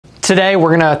Today we're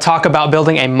going to talk about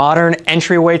building a modern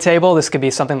entryway table. This could be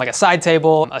something like a side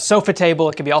table, a sofa table,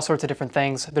 it could be all sorts of different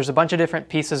things. There's a bunch of different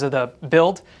pieces of the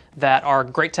build that are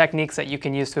great techniques that you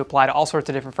can use to apply to all sorts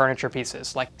of different furniture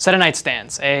pieces, like set of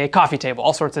nightstands, a coffee table,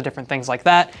 all sorts of different things like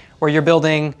that, where you're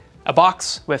building a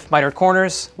box with mitered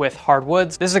corners, with hard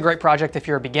woods. This is a great project if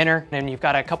you're a beginner and you've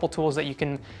got a couple tools that you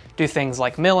can do things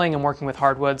like milling and working with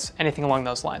hardwoods, anything along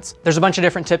those lines. There's a bunch of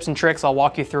different tips and tricks I'll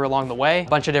walk you through along the way, a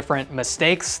bunch of different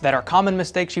mistakes that are common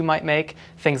mistakes you might make,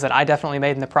 things that I definitely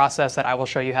made in the process that I will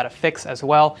show you how to fix as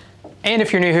well. And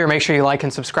if you're new here, make sure you like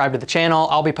and subscribe to the channel.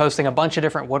 I'll be posting a bunch of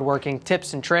different woodworking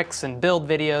tips and tricks and build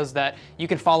videos that you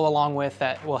can follow along with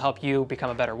that will help you become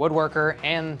a better woodworker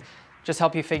and just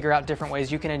help you figure out different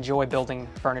ways you can enjoy building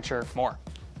furniture more.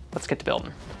 Let's get to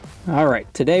building. All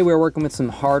right, today we're working with some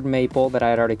hard maple that I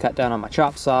had already cut down on my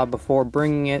chop saw before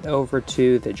bringing it over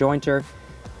to the jointer.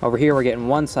 Over here we're getting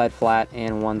one side flat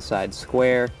and one side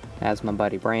square, as my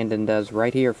buddy Brandon does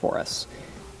right here for us.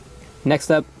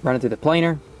 Next up, run it through the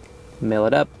planer, mill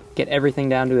it up, get everything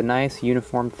down to a nice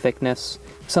uniform thickness.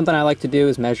 Something I like to do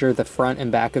is measure the front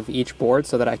and back of each board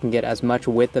so that I can get as much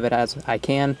width of it as I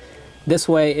can. This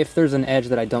way, if there's an edge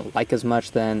that I don't like as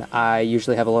much, then I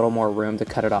usually have a little more room to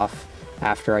cut it off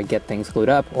after I get things glued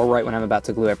up, or right when I'm about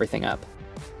to glue everything up.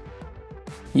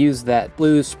 Use that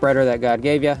glue spreader that God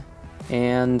gave you,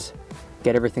 and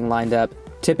get everything lined up.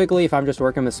 Typically, if I'm just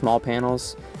working with small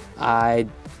panels, I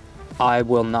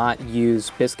will not use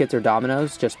biscuits or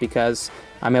dominoes, just because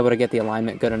I'm able to get the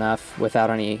alignment good enough without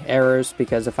any errors,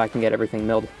 because if I can get everything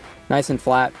milled nice and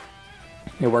flat,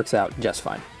 it works out just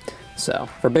fine. So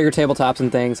for bigger tabletops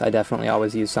and things, I definitely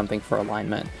always use something for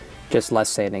alignment, just less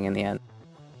sanding in the end.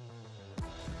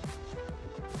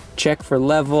 Check for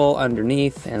level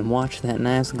underneath and watch that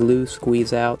nice glue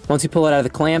squeeze out. Once you pull it out of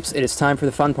the clamps, it is time for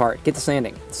the fun part, get the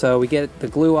sanding. So we get the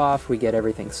glue off, we get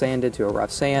everything sanded to a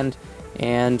rough sand,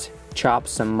 and chop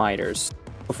some miters.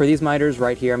 For these miters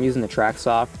right here, I'm using the track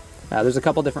saw. There's a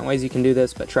couple different ways you can do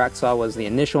this, but track saw was the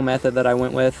initial method that I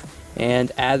went with,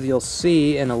 and as you'll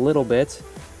see in a little bit,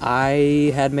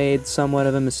 I had made somewhat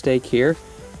of a mistake here,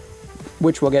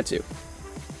 which we'll get to.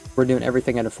 We're doing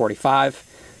everything at a 45,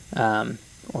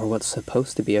 or what's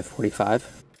supposed to be a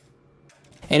 45.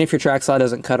 And if your track saw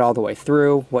doesn't cut all the way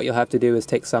through, what you'll have to do is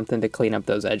take something to clean up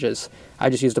those edges. I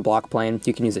just used a block plane.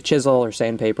 You can use a chisel or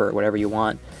sandpaper or whatever you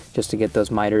want, just to get those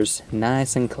miters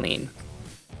nice and clean.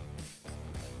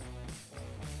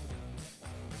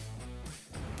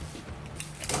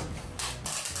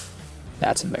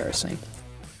 That's embarrassing.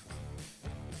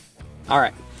 All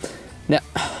right, now,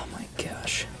 oh my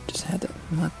gosh, just had to,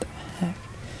 what the heck?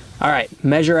 All right,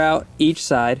 measure out each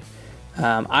side.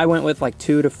 I went with like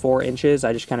 2 to 4 inches.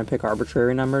 I just kind of pick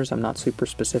arbitrary numbers. I'm not super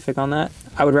specific on that.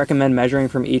 I would recommend measuring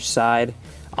from each side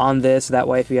on this. That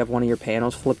way, if you have one of your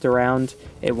panels flipped around,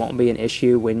 it won't be an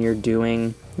issue when you're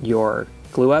doing your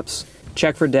glue ups.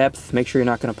 Check for depth, make sure you're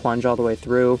not gonna plunge all the way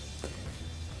through.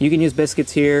 You can use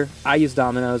biscuits here. I use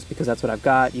dominoes because that's what I've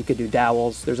got. You could do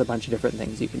dowels. There's a bunch of different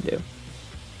things you can do.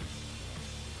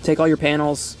 Take all your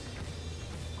panels,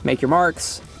 make your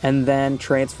marks, and then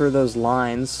transfer those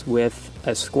lines with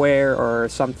a square or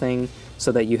something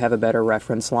so that you have a better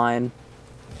reference line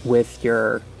with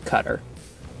your cutter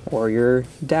or your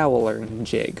dowel or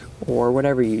jig or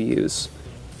whatever you use.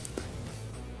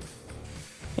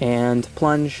 And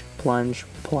plunge, plunge,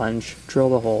 plunge, drill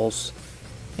the holes,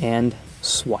 and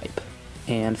swipe,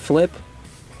 and flip,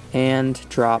 and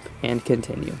drop, and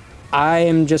continue. I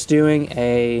am just doing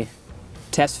a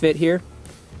test fit here,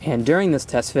 and during this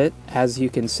test fit, as you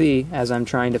can see, as I'm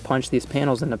trying to punch these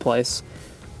panels into place,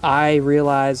 I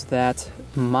realized that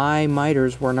my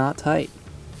miters were not tight.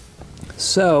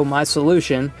 So my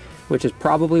solution, which is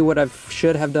probably what I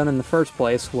should have done in the first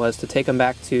place, was to take them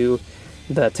back to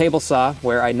the table saw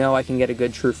where I know I can get a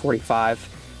good true 45.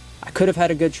 I could have had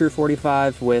a good true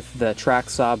 45 with the track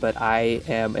saw, but I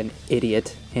am an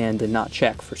idiot and did not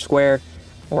check for square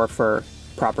or for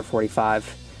proper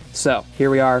 45. So here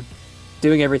we are,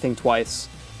 doing everything twice.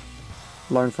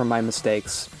 Learn from my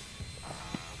mistakes.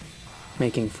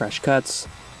 Making fresh cuts.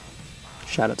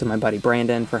 Shout out to my buddy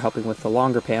Brandon for helping with the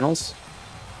longer panels.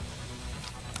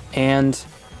 And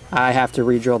I have to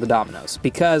re-drill the dominoes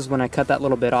because when I cut that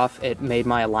little bit off, it made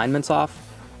my alignments off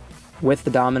with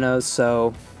the dominoes,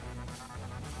 so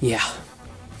yeah,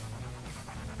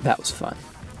 that was fun.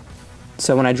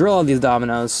 So when I drill all these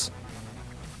dominoes,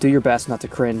 do your best not to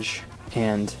cringe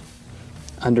and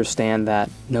understand that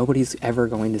nobody's ever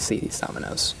going to see these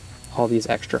dominoes. All these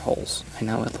extra holes. I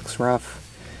know it looks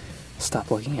rough. Stop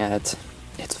looking at it.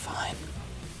 It's fine.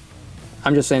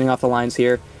 I'm just sanding off the lines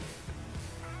here.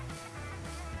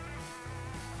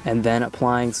 and then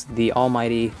applying the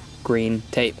almighty green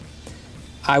tape.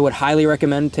 I would highly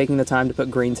recommend taking the time to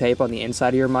put green tape on the inside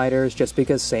of your miters, just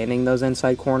because sanding those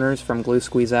inside corners from glue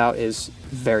squeeze out is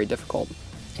very difficult,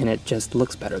 and it just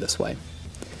looks better this way.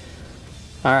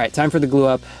 All right, time for the glue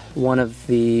up, one of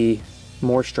the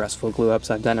more stressful glue ups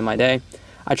I've done in my day.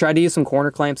 I tried to use some corner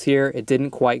clamps here. It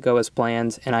didn't quite go as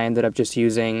planned, and I ended up just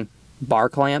using bar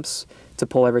clamps to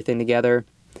pull everything together.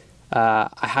 I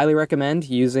highly recommend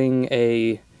using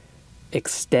a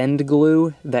extend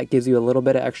glue that gives you a little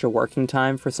bit of extra working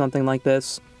time for something like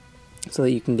this, so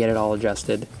that you can get it all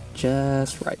adjusted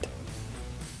just right.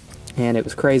 And it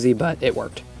was crazy, but it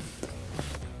worked.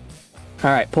 All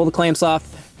right, pull the clamps off,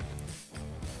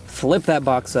 flip that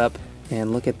box up,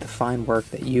 and look at the fine work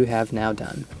that you have now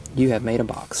done. You have made a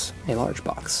box, a large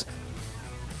box,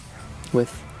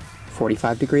 with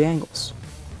 45-degree angles.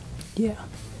 Yeah.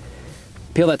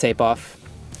 Peel that tape off.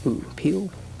 Ooh, peel,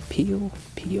 peel,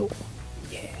 peel.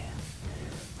 Yeah.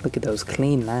 Look at those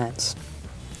clean lines.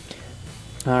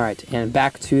 All right, and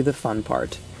back to the fun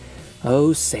part.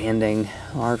 Oh, sanding,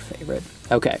 our favorite.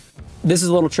 Okay, this is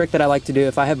a little trick that I like to do.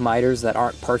 If I have miters that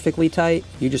aren't perfectly tight,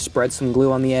 you just spread some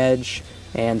glue on the edge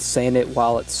and sand it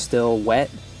while it's still wet.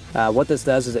 What this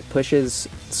does is it pushes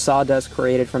sawdust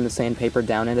created from the sandpaper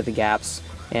down into the gaps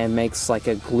and makes like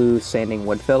a glue sanding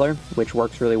wood filler, which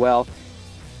works really well.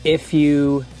 If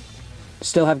you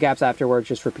still have gaps afterwards,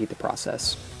 just repeat the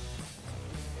process.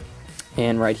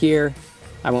 And right here,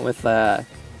 I went with a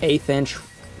 1/8 inch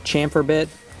chamfer bit,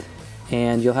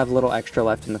 and you'll have a little extra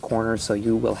left in the corner, so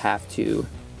you will have to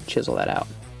chisel that out.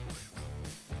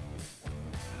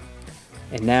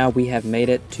 And now we have made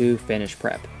it to finish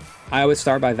prep. I always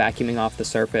start by vacuuming off the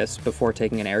surface before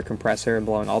taking an air compressor and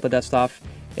blowing all the dust off.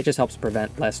 It just helps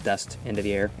prevent less dust into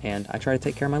the air, and I try to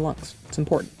take care of my lungs. It's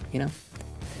important, you know?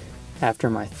 After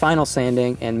my final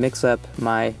sanding and mix up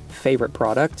my favorite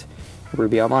product,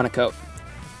 Rubio Monocoat.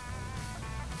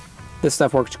 This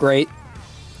stuff works great.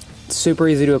 It's super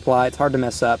easy to apply. It's hard to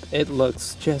mess up. It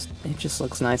just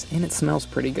looks nice, and it smells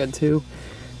pretty good too.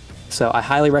 So I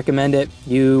highly recommend it.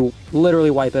 You literally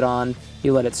wipe it on,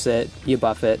 you let it sit, you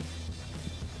buff it,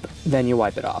 then you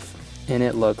wipe it off, and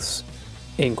it looks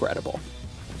incredible.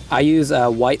 I use a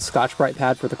white Scotch-Brite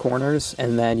pad for the corners,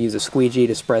 and then use a squeegee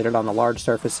to spread it on the large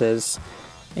surfaces.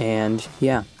 And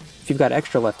yeah, if you've got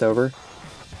extra left over,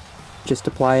 just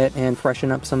apply it and freshen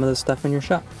up some of the stuff in your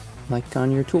shop, like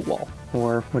on your tool wall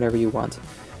or whatever you want,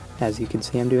 as you can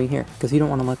see I'm doing here, because you don't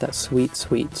want to let that sweet,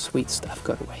 sweet, sweet stuff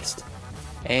go to waste.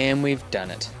 And we've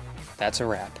done it. That's a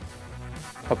wrap.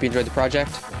 Hope you enjoyed the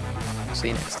project. See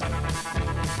you next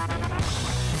time.